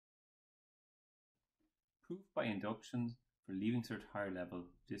Proof by induction for Leaving Cert higher level.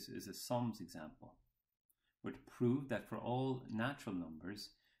 This is a sums example. We're to prove that for all natural numbers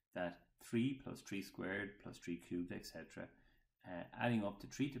that 3 plus 3 squared plus 3 cubed, etc., adding up to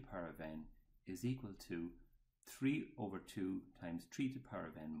 3 to the power of n is equal to 3 over 2 times 3 to the power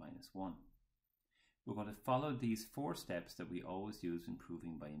of n minus 1. We're going to follow these 4 steps that we always use in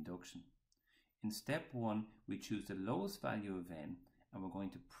proving by induction. In step 1, we choose the lowest value of n and we're going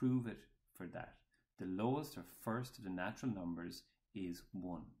to prove it for that. The lowest or first of the natural numbers is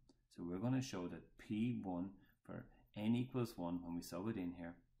 1. So we're going to show that P1 for n equals 1, when we sub it in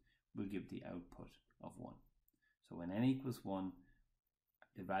here, will give the output of 1. So when n equals 1,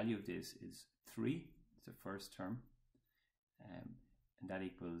 the value of this is 3, it's the first term, and that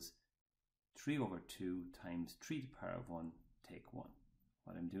equals 3 over 2 times 3 to the power of 1, take 1.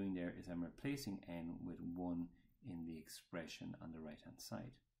 What I'm doing there is I'm replacing n with 1 in the expression on the right hand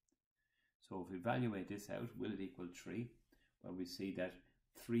side. So if we evaluate this out, will it equal 3? Well, we see that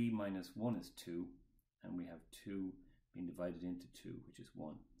 3 minus 1 is 2, and we have 2 being divided into 2, which is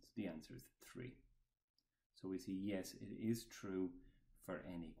 1. So the answer is 3. So we see, yes, it is true for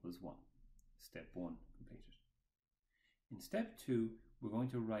n equals 1. Step 1 completed. In step 2, we're going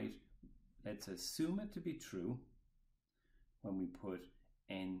to write, let's assume it to be true when we put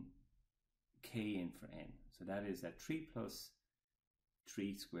k in for n. So that is that 3 plus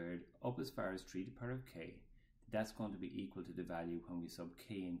 3 squared up as far as 3 to the power of k. That's going to be equal to the value when we sub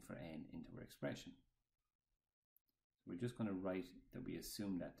k in for n into our expression. So we're just going to write that we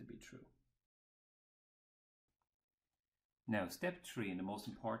assume that to be true. Now, step 3, and the most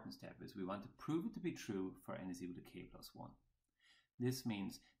important step, is we want to prove it to be true for n is equal to k plus 1. This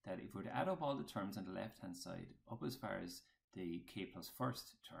means that if we're to add up all the terms on the left-hand side up as far as the k plus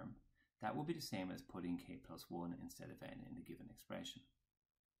first term, that will be the same as putting k plus 1 instead of n in the given expression.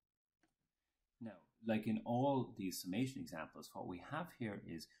 Now, like in all these summation examples, what we have here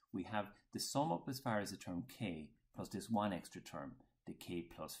is we have the sum up as far as the term k plus this one extra term, the k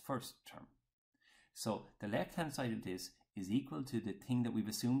plus first term. So the left-hand side of this is equal to the thing that we've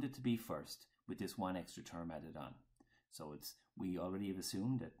assumed it to be first with this one extra term added on. So we already have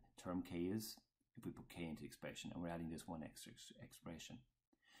assumed that term k is, if we put k into the expression, and we're adding this one extra expression.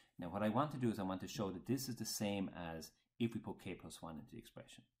 Now what I want to do is I want to show that this is the same as if we put k plus 1 into the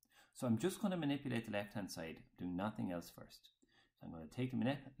expression. So I'm just going to manipulate the left-hand side, doing nothing else first. So I'm going to take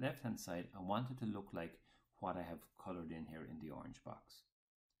the left-hand side. I want it to look like what I have colored in here in the orange box.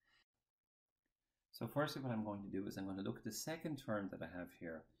 So firstly, what I'm going to do is I'm going to look at the second term that I have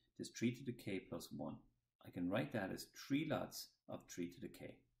here, this 3 to the k plus 1. I can write that as 3 lots of 3 to the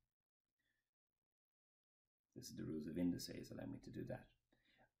k. This is the rules of indices allow me to do that.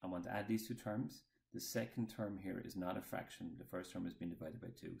 I want to add these two terms. The second term here is not a fraction. The first term has been divided by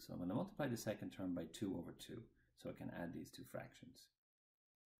 2. So I'm going to multiply the second term by 2 over 2 so I can add these two fractions.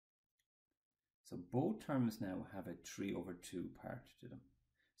 So both terms now have a 3 over 2 part to them.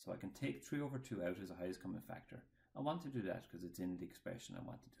 So I can take 3 over 2 out as a highest common factor. I want to do that because it's in the expression I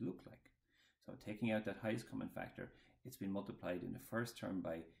want it to look like. So taking out that highest common factor, it's been multiplied in the first term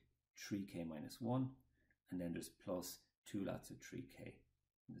by 3k minus 1, and then there's plus 2 lots of 3k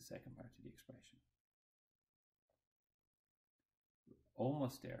in the second part of the expression.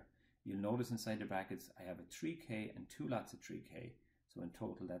 Almost there. You'll notice inside the brackets I have a 3k and 2 lots of 3k, so in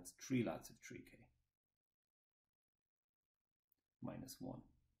total that's 3 lots of 3k minus 1.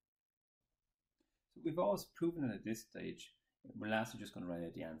 So we've always proven it at this stage. We're lastly just going to write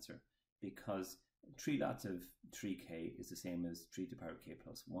out the answer, because 3 lots of 3k is the same as 3 to the power of k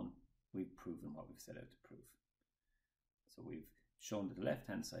plus 1. We've proven what we've set out to prove. So we've shown that the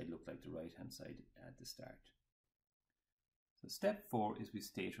left-hand side looked like the right-hand side at the start. So step 4 is we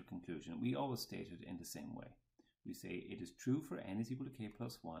state our conclusion. We always state it in the same way. We say it is true for n is equal to k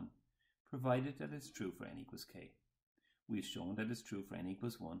plus 1, provided that it's true for n equals k. We've shown that it's true for n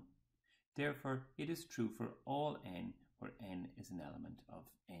equals 1. Therefore, it is true for all n where n is an element of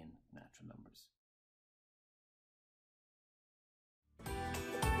n natural numbers.